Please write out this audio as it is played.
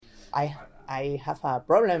I have a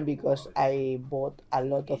problem because I bought a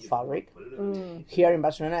lot of fabric. Here in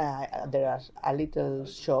Barcelona, there's a little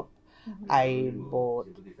shop. I buy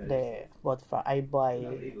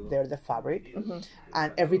there the fabric,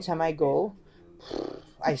 and every time I go,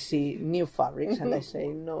 I see new fabrics, and I say,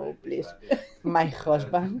 no, please. My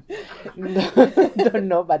husband don't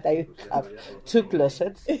know, but I have 2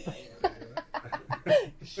 closets.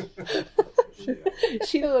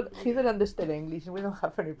 He don't understand English. We don't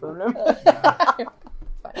have any problem.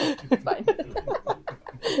 It's fine.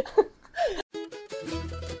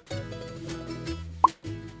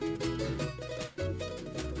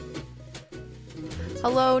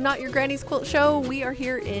 Hello, Not Your Granny's Quilt Show. We are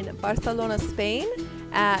here in Barcelona, Spain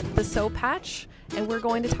at the Sew Patch, and we're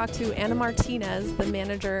going to talk to Ana Martinez, the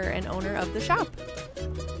manager and owner of the shop.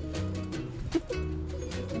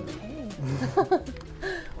 Okay.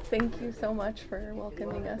 Thank you so much for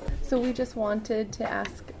welcoming us. So we just wanted to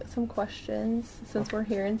ask some questions since we're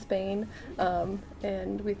here in Spain,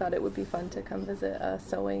 and we thought it would be fun to come visit a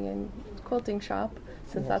sewing and quilting shop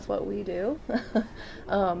since that's what we do.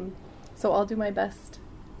 So I'll do my best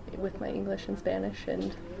with my English and Spanish,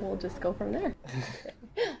 and we'll just go from there.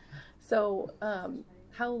 So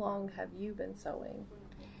how long have you been sewing?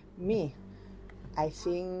 Me, I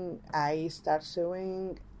think I start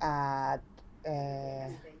sewing at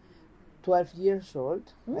 12 years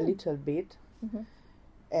old, a little bit.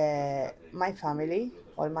 All my family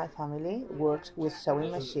works with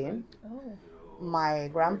sewing machine. My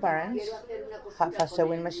grandparents have a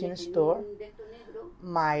sewing machine store.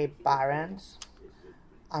 My parents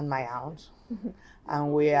and my aunts,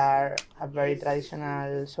 and we are a very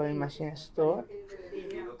traditional sewing machine store.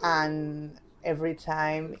 And every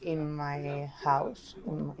time in my house,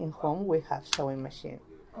 in home, we have sewing machine.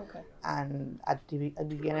 Okay. And at the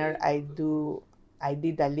beginner, I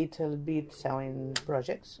did a little bit sewing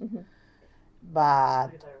projects,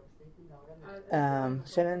 but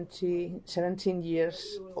 17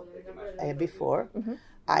 years before,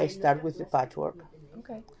 I started with the patchwork.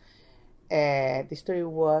 Okay. The story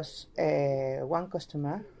was one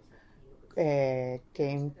customer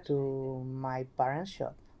came to my parents'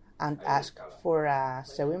 shop and asked for a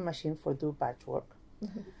sewing machine for do patchwork.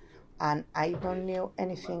 And I don't know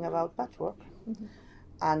anything about patchwork.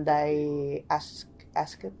 And I asked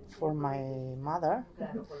for my mother,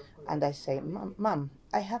 and I say, Mom,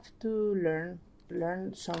 I have to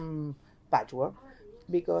learn some patchwork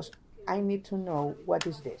because I need to know what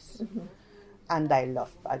is this. And I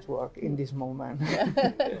love patchwork in this moment.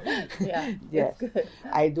 Yeah, yes. Good.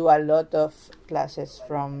 I do a lot of classes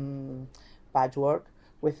from patchwork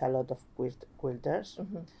with a lot of quilters.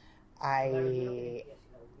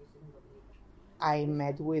 I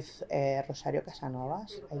met with Rosario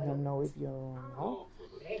Casanovas. I don't know if you know.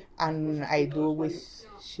 And I do with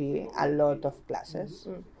she a lot of classes.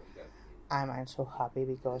 I'm so happy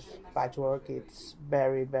because patchwork is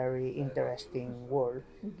very, very interesting world.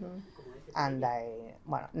 And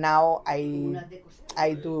now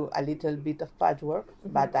I do a little bit of patchwork,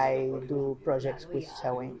 but I do projects with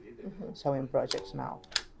sewing projects now.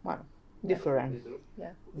 Well, different.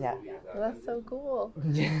 Yeah. Yeah. Well, that's so cool.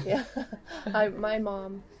 Yeah. My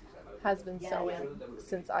mom has been sewing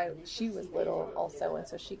since she was little also, and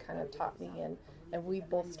so she kind of taught me, and we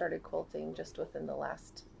both started quilting just within the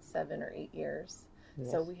last 7 or 8 years.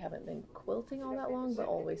 Yes. So we haven't been quilting all that long, but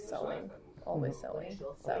always sewing.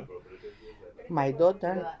 So my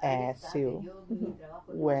daughter Sue,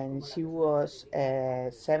 when she was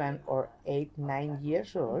 7 or 8, 9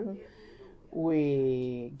 years old,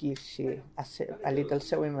 we give she a little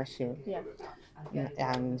sewing machine. Yeah.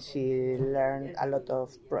 And she learned a lot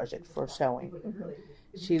of projects for sewing.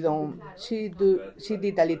 She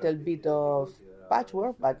did a little bit of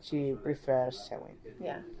patchwork, but she prefers sewing.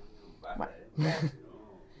 Yeah.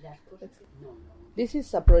 This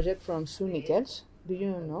is a project from Sue Nichols. Do you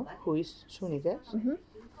know who is Sue Nichols?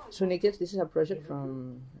 Sue Nichols, this is a project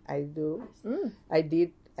from I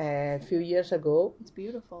did a few years ago. It's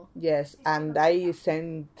beautiful. Yes, and I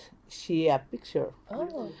sent she a picture.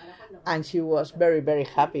 Oh. And she was very, very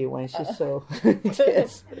happy when she saw.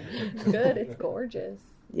 Yes. Good, it's gorgeous.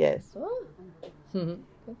 Yes. Oh. Good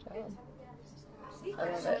job. I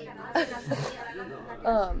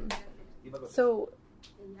love it. So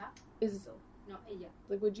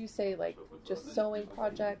would you say just sewing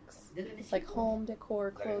projects, like home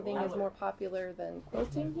decor, clothing is more popular than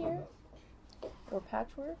quilting here? Or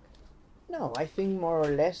patchwork? No, I think more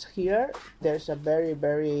or less here there's a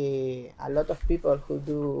lot of people who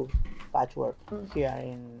do patchwork here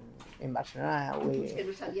in Barcelona.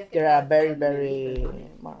 There are very, very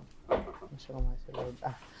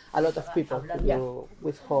a lot of people who do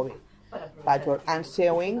with hobby patchwork and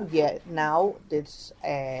sewing. Yeah, now it's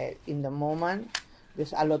in the moment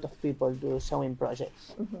there's a lot of people do sewing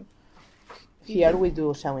projects. Here we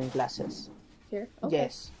do sewing classes. Here? Okay.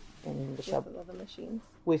 Yes, in the shop. With all the machines.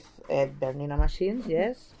 With Bernina machines,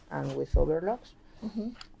 yes, and with overlocks.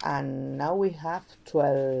 And now we have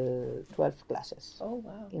 12 classes. Oh,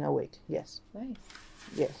 wow. In a week, yes. Nice.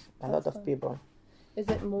 Yes, a lot of people. Is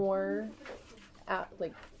it more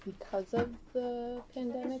because of the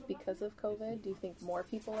pandemic, because of COVID? Do you think more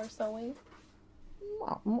people are sewing?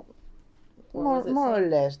 More or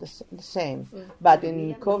less the same. But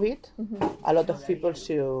in COVID, a lot of people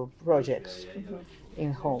do projects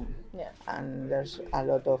in home. Yeah. And there's a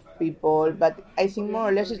lot of people, but I think more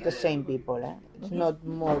or less it's the same people. It's not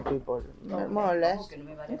more people, more or less.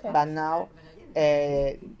 Okay. But now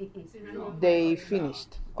they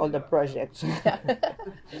finished all the projects. Yeah.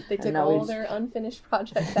 They took all their unfinished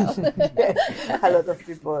projects out. Yes, a lot of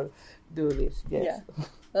people do this. Yes.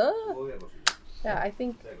 Yeah. Yeah, I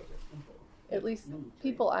think at least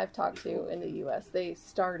people I've talked to in the U.S., they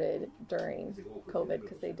started during COVID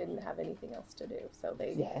because they didn't have anything else to do. So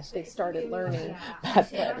they started learning.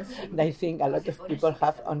 But I think a lot of people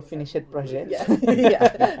have unfinished projects. Yeah.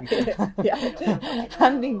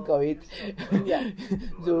 And in COVID,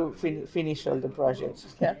 do finish all the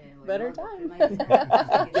projects. Yeah, better time.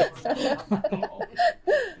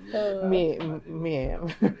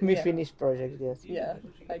 Me finish projects, yes. Yeah,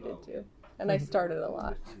 I did too. And I started a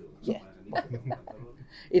lot. Yeah.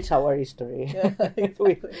 It's our history. Yeah,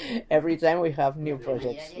 exactly. Every time we have new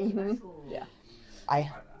projects. Yeah.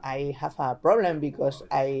 I have a problem because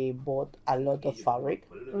I bought a lot of fabric.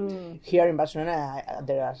 Here in Barcelona,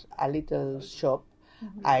 there's a little shop.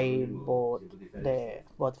 I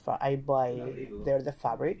buy there the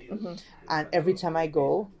fabric, and every time I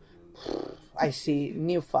go, I see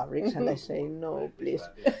new fabrics, and I say, no, please.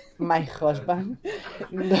 My husband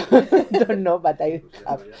don't know, but I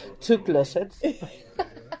have 2 closets.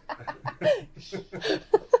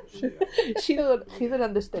 He don't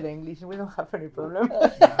understand English. We don't have any problem.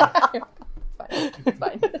 It's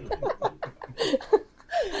fine.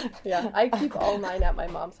 Yeah, I keep all mine at my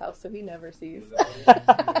mom's house, so he never sees.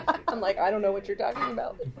 I'm like, I don't know what you're talking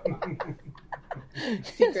about.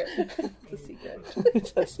 Secret. It's a secret.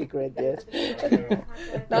 It's a secret, yes.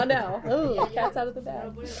 Not now. Oh, cat's out of the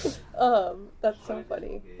bag. That's so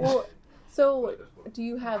funny. Well, so do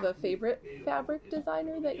you have a favorite fabric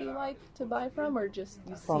designer that you like to buy from, or just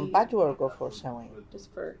from patchwork or for sewing?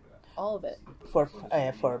 Just for all of it. For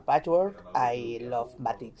patchwork, I love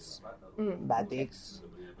batiks. Batiks.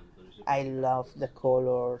 I love the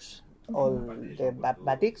colors, all the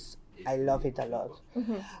batiks. I love it a lot.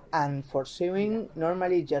 And for sewing,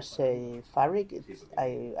 normally just say fabric.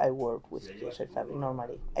 I work with just fabric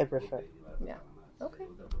normally. I prefer. Yeah. Okay.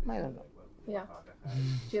 I don't know. Yeah. Do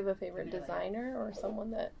you have a favorite designer or someone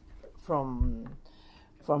that? From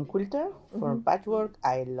quilter, from patchwork,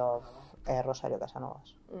 I love Rosario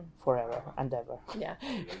Casanovas. Forever and ever. Yeah.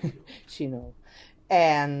 She knows.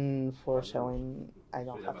 And for sewing, I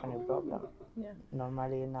don't have any problem. Yeah.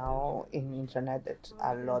 Normally now in internet it's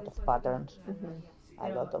a lot of patterns, a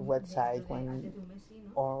lot of websites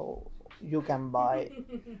or you can buy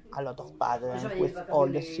a lot of patterns with all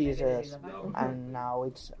the scissors, and now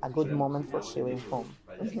it's a good moment for sewing home.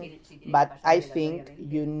 But I think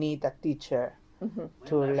you need a teacher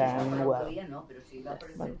to learn well.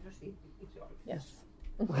 Yes.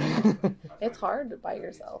 It's hard by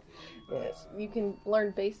yourself. Yes. You can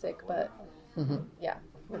learn basic, but yeah.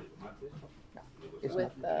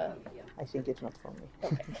 I think it's not for me.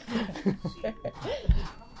 Okay.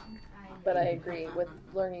 But I agree with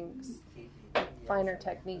learning finer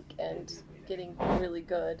technique and getting really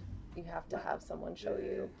good. You have to have someone show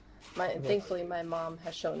you. Thankfully, my mom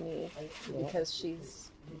has shown me because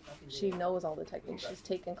she knows all the techniques. She's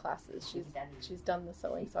taken classes. She's done the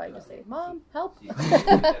sewing. So I just say, Mom, help.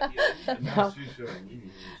 No,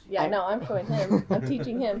 I'm showing him. I'm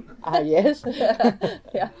teaching him. Yes.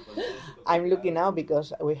 Yeah. I'm looking now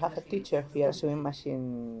because we have a teacher here, a sewing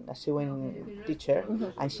teacher,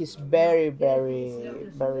 and she's very, very,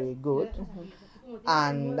 very good.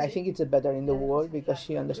 And I think it's better in the world because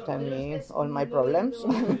she understands me, all my problems,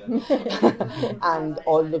 and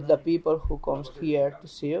all of the people who comes here to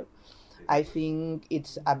see you. I think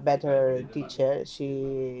it's a better teacher.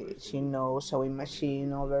 She knows sewing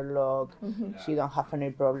machine, overlock. She don't have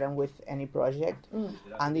any problem with any project.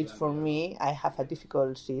 And it's for me, I have a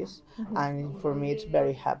difficulties, and for me it's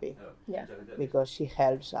very happy. Yeah. Because she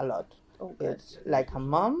helps a lot. Oh, it's like a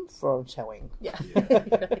mom from sewing. Yeah.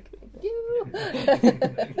 you.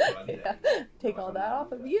 Yeah. Take all that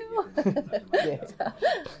off of you. Yes.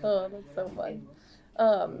 Oh, that's so fun.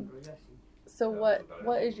 So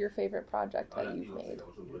what is your favorite project that you've made?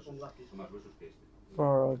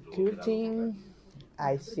 For quilting,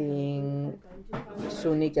 I think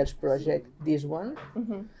Suniker's project, this one,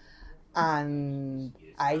 and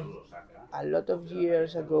a lot of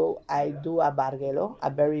years ago, I do a bargello, a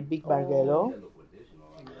very big bargello,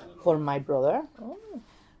 for my brother,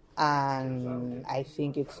 and I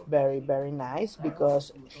think it's very, very nice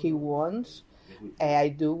because he wants I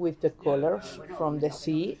do with the colors from the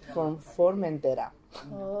sea from Formentera.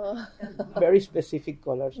 Oh. Very specific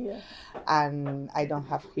colors. Yeah. And I don't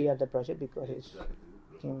have here the project because it's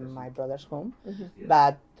in my brother's home,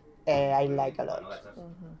 but I like a lot.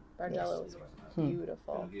 Bargello is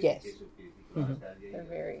beautiful. Yes. They're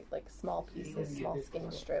very like small pieces, small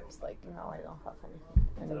skinny strips. Like No, I don't have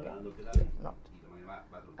anything. Not.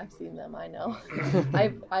 I've seen them. I know.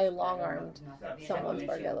 I long armed someone's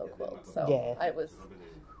bargello quilt, so Yes. it was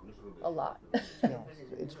a lot. Yes,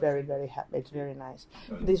 it's very, very happy. It's very nice.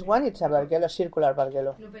 This one, it's a bargello, circular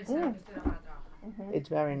bargello. It's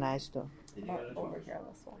very nice too. Over here on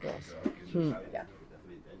this one. Yes. Yeah.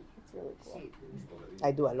 It's really cool.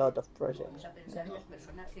 I do a lot of projects Yeah.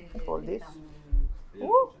 for this.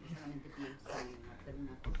 Woo!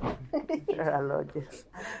 There are a lot, yes.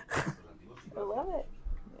 I love it.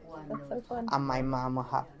 That's so fun. And my mom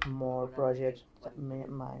have more projects. A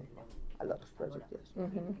lot of projects, yes.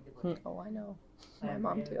 Oh, I know. My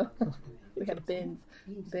mom too. We have bins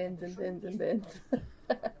and bins and bins.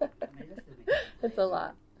 It's a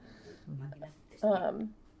lot. I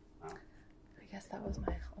guess that was all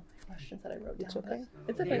my questions that I wrote down. It's okay.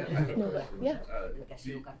 It's okay. No, but yeah.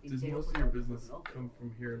 Does most of your business come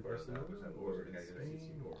from here in Barcelona or in Spain?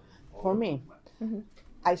 For me,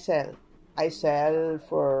 I sell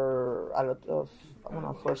for a lot of,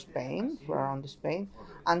 for Spain, for around Spain,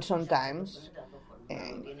 and sometimes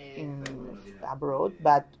in abroad,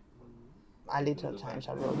 but a little times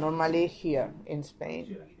abroad. Normally here in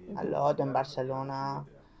Spain, a lot in Barcelona,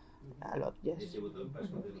 a lot, yes.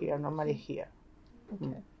 Here, normally here.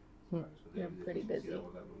 Okay. You're pretty busy.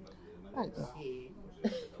 I don't know.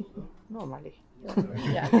 Normally.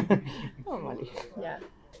 Yeah. Normally. Yeah.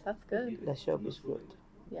 That's good. The shop is good.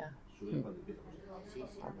 Yeah.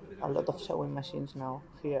 A lot of sewing machines now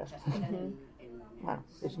here. Well,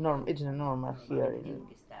 it's a normal here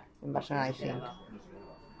in Barcelona, I think.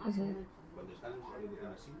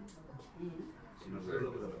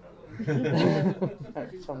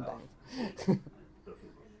 Sometimes.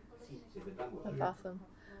 That's awesome.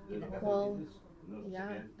 Well,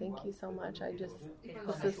 yeah, thank you so much.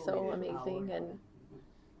 This is so amazing, and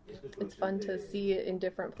it's fun to see it in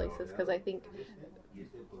different places because I think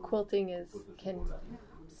quilting can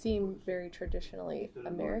seem very traditionally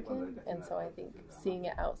American, and so I think seeing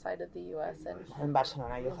it outside of the U.S. and In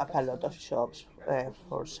Barcelona, you have a lot of shops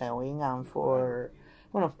for sewing and for,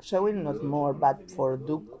 sewing not more, but for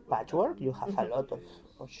do patchwork, you have a lot of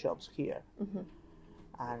shops here.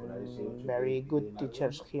 And very good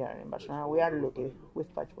teachers here in Barcelona. We are lucky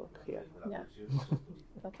with patchwork here. Yeah,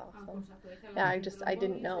 that's awesome. Yeah, I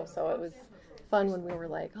didn't know, so it was fun when we were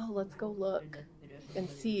like, oh, let's go look and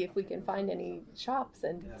see if we can find any shops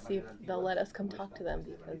and see if they'll let us come talk to them,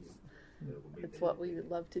 because it's what we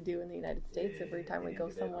love to do in the United States. Every time we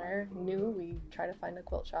go somewhere new, we try to find a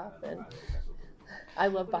quilt shop, and I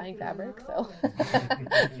love buying fabric, so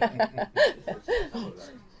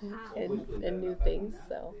and new things.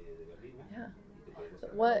 So yeah,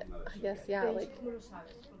 what I guess like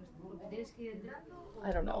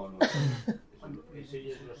I don't know.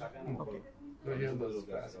 No, you have those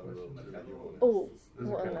fast questions. Oh,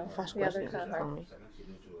 well, no. Fast Yeah, they're questions kind of for hard. me.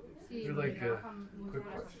 They're like quick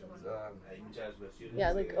questions.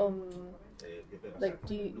 Yeah, like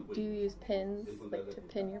do you use pins like to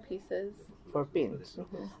pin your pieces? For pins,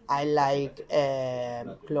 I like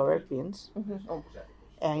clover pins. Oh.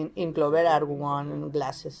 And in clover are one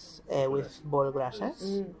glasses with ball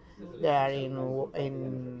grasses. They are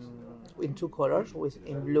in two colors,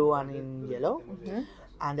 in blue and in yellow,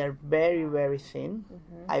 and they're very, very thin.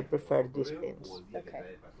 I prefer these pins. Okay.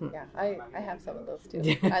 Yeah, I have some of those too.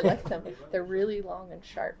 I like them. They're really long and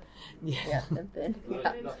sharp. Yeah, and thin.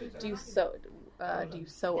 Yeah. Do you sew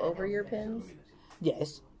over your pins?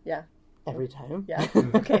 Yes. Yeah. Every time. Yeah.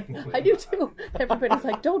 Okay. I do too. Everybody's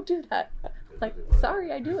like, don't do that. Like,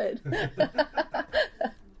 sorry, I do it.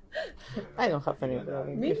 I don't have any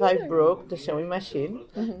problem. Me If I neither. broke the sewing machine,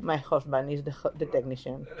 my husband is the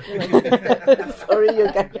technician. Sorry, you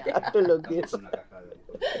have to look this.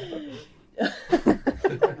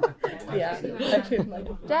 Yeah, I can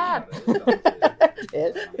like, Dad.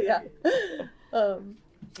 Yes. Yeah.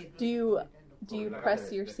 Do you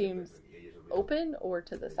press your seams open or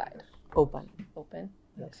to the side? Open. Open.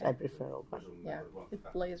 Yes, Okay. I prefer open. Yeah, it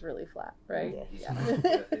lays really flat, right? Yes.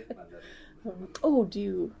 Yeah. Oh,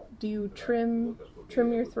 do you trim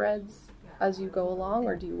your threads as you go along,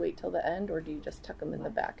 or do you wait till the end, or do you just tuck them in the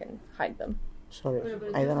back and hide them? Sorry,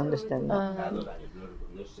 I don't understand that.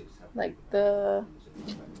 Like the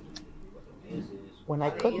When I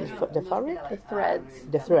cut the fabric,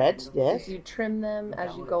 the threads, yes. do you trim them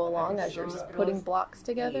as you go along, as you're putting blocks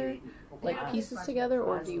together, like pieces together,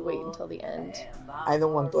 or do you wait until the end? I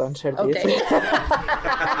don't want to answer this. Okay.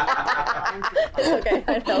 It's okay,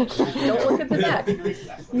 I know. Don't look at the back.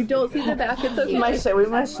 You don't see the back, it's okay. My sewing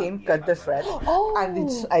machine cut the thread, Oh. and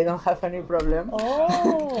I don't have any problem.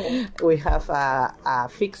 Oh. We have a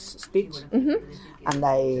fixed stitch, and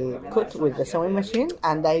I cut with the sewing machine,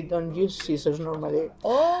 and I don't use scissors normally.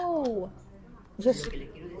 Oh. Just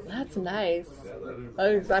That's nice.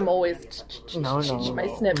 I'm always no. my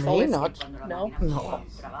snips Me always not. No. No.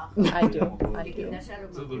 I do.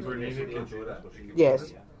 So the Bernina can do that?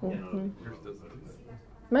 Yes. Yours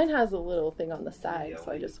doesn't. Mine has a little thing on the side,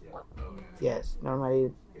 so I just. Yes.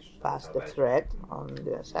 Normally, pass the thread on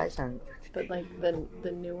the sides, and But like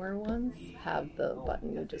the newer ones have the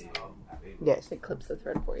button. You just yes, it clips the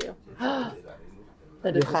thread for you.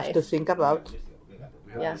 That you is have nice. to think about We have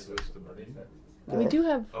Yeah. to switch to Bernina. We do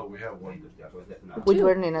have. Oh, we have one. which Two.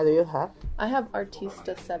 Bernina do you have? I have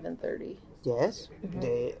Artista 730. Yes,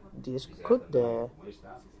 this cut the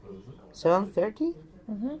 730.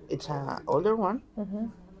 Mm-hmm. It's an older one. Mm-hmm.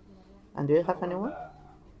 And do you have anyone?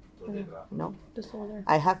 No. Just older.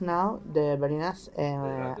 I have now the Bernina's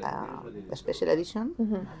special edition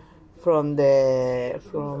Mm-hmm. from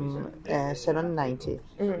 790.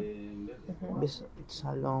 Mm-hmm. It's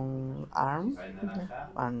a long arm,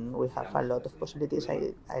 and we have a lot of possibilities.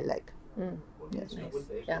 I like. Mm. Yes.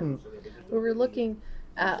 Yeah. Mm. We were looking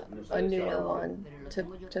at a newer one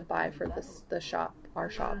to buy for our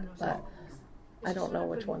shop, but I don't know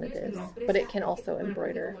which one it is. But it can also do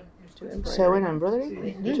embroidery. Sewing and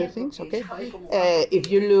embroidery, two things, okay. If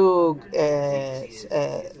you look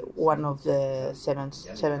one of the seven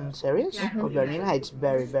series of Bernina, it's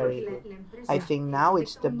very, very good. I think now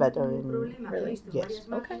it's the better in Really? yes,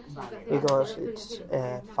 Okay. because it's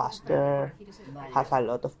faster, have a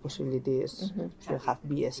lot of possibilities. You have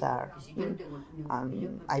BSR,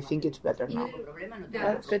 and I think it's better now.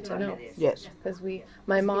 That's good to know. Yes, Because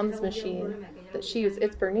my mom's machine that she uses,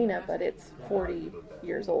 it's Bernina, but it's 40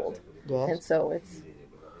 years old. yes. And so it's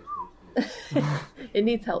it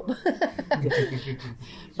needs help.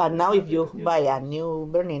 But now, if you buy a new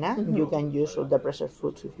Bernina, you can use all the pressure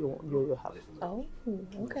foods if you have. Oh,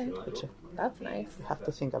 okay. It's That's nice. you have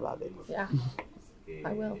to think about it. Yeah,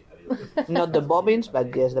 I will. Not the bobbins,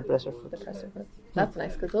 but yes, the pressure The foods. pressure foods. That's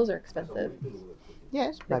nice because those are expensive.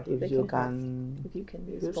 Yes, but They if you can can, If you can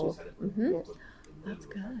use use both. it. Hmm. Yes. That's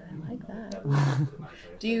good. I like that.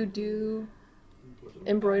 Do you do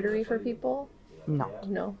embroidery for people? No,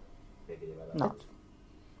 No. not.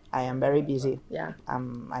 I am very busy. Yeah,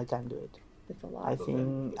 I can't do it. it's a lot. I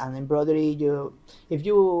think an embroidery,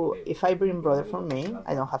 if I bring embroidery for me,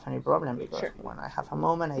 I don't have any problem because Sure. when I have a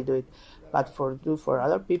moment, I do it. But for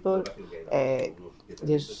other people,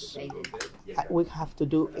 we have to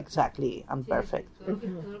do exactly and perfect.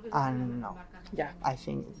 And no, Yeah, I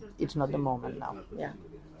think it's not the moment now. yeah.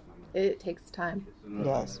 It takes time.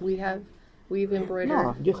 Yes. We've embroidered.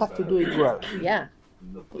 No, you have to do it well. Yeah.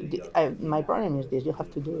 My problem is this: you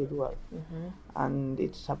have to do it well, and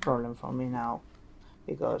it's a problem for me now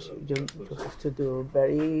because you have to do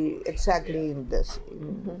very exactly in this.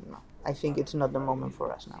 No, I think it's not the moment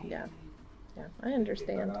for us now. Yeah. Yeah. I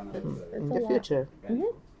understand. It's In a the lot. future,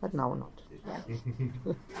 Mhm. but now not.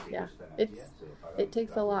 Yeah. It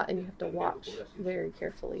takes a lot, and you have to watch very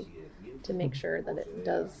carefully to make sure that it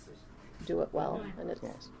does do it well, and it's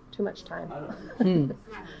Yes. too much time.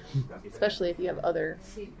 Especially if you have other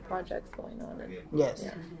projects going on. And, Yes.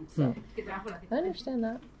 yeah. So I understand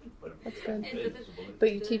that. That's good. But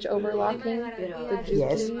you teach overlocking, the juki.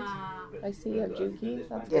 Yes. I see you have juki.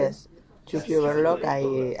 That's good. Yes, Chucky overlock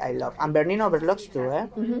I love, and Bernina overlocks too,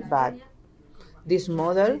 but this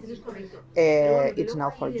model, it's now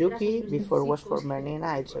for Yuki. Before was for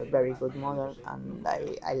Bernina. It's a very good model, and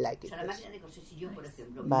I like it.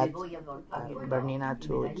 But Bernina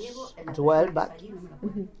too, it's well. But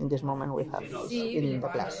in this moment we have this in the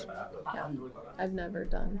class. Yeah. I've never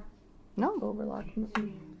done No, overlock.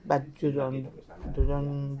 but you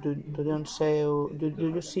don't sew. Do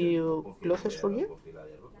you see clothes for you?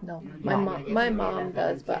 No, No. my mom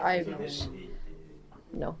does, but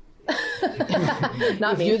no.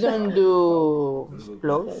 Not If me. you don't do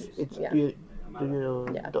clothes, it's Yeah. you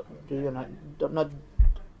Yeah. do you not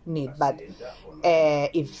need. But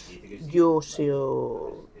if you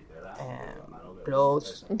sew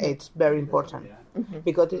clothes, it's very important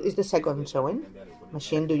because it's the second sewing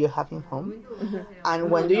machine do you have in home, and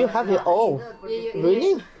when do you have it? Oh,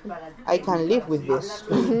 really? I can live with this.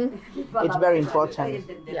 It's very important.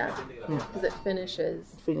 Yeah, because it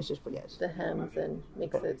finishes Finishes, yes. the hems and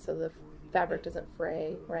makes it so the fabric doesn't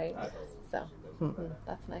fray, right? So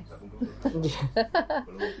that's nice.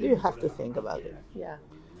 You have to think about it. Yeah.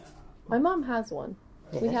 My mom has one.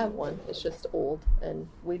 We Yes. have one. It's just old, and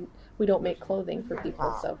we don't make clothing for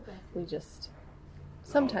people, so we just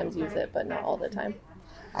sometimes use it, but not all the time.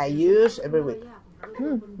 I use every week.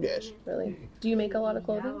 Yes. Really? Do you make a lot of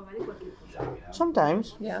clothing?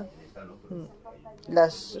 Sometimes. Yeah.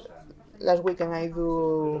 Last weekend I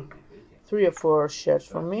do 3 or 4 shirts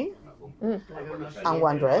for me and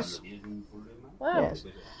 1 dress. Wow. Yes.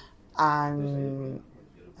 And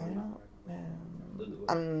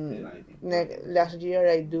last year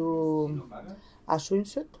I do a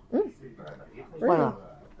swimsuit. Really?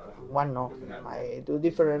 One no. I do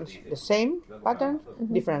the same pattern,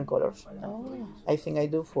 different colors. Oh. I think I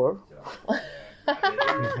do 4.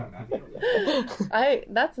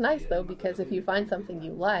 That's nice though, because if you find something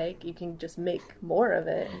you like, you can just make more of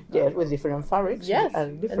it. Yes, with different fabrics. Yes,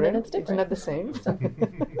 And and different. then it's different. not the same. This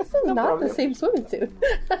is not problem. the same swimming suit.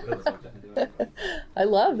 I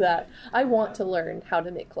love that. I want to learn how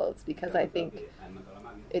to make clothes because I think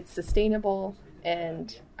it's sustainable,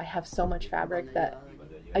 and I have so much fabric that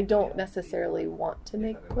I don't necessarily want to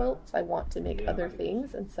make quilts. I want to make other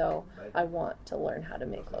things, and so I want to learn how to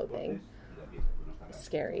make clothing. It's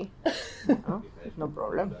scary. No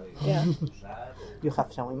problem. Yeah. You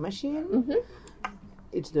have sewing machine.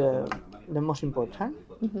 It's the most important.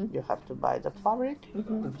 You have to buy the fabric.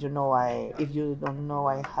 If you don't know,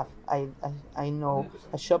 I know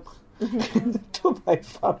a shop to buy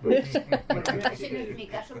fabric.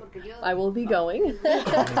 I will be going.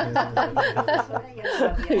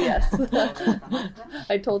 Yes.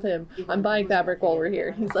 I told him I'm buying fabric while we're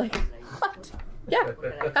here. He's like, what? Yeah,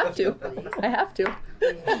 have to. I have to.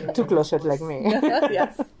 2 closets like me.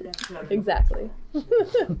 Yes, exactly.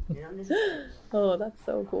 Oh, that's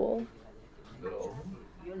so cool.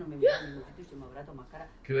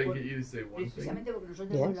 Could I get you to say one thing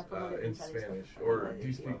Yes. in Spanish? Or do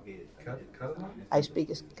you speak Catalan? I speak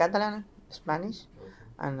Catalan, Spanish,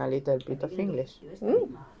 and a little bit of English.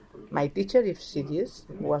 My teacher, if she is,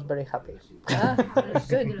 was very happy. Ah, that's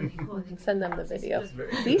good. Send them the video.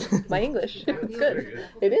 See, my English. It's good.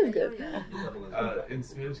 It is good. In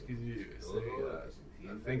Spanish, could you say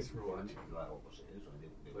thanks for watching?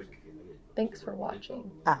 Like, Thanks for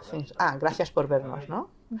watching. Thanks. Gracias por vernos, ¿no?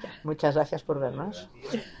 Muchas gracias por vernos.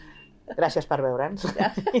 Gràcies per veure'ns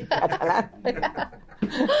en català.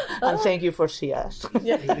 And thank you for seeing us.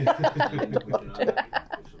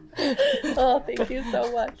 Oh, thank you so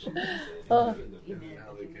much. Oh, how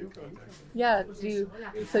they can contact you.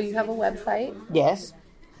 yeah. So you have a website? Yes,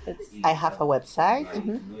 It's I have a website.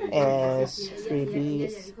 It's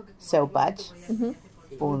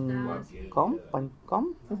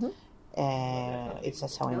freebiesewbatch.com. It's a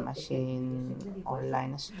sewing machine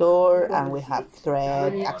online store, and we have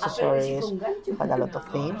thread, accessories, quite a lot of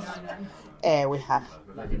things. We have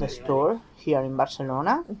the store here in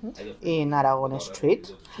Barcelona, in Aragon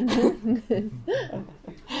Street,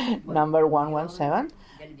 number 117,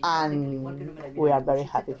 and we are very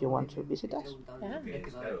happy if you want to visit us.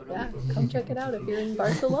 yeah. Come check it out if you're in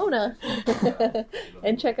Barcelona,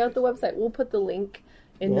 and check out the website. We'll put the link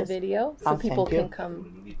in the Yes. video so Thank people you. can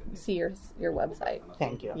come see your website.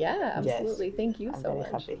 Thank you. Yeah, Yes. absolutely. Thank you I'm so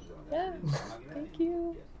very much. happy. Yeah, thank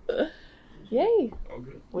you. Yay. All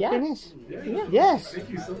good. We Yeah. finished? Yeah. Yes. Thank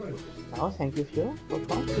you so much. No, thank you for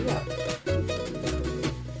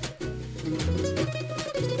coming.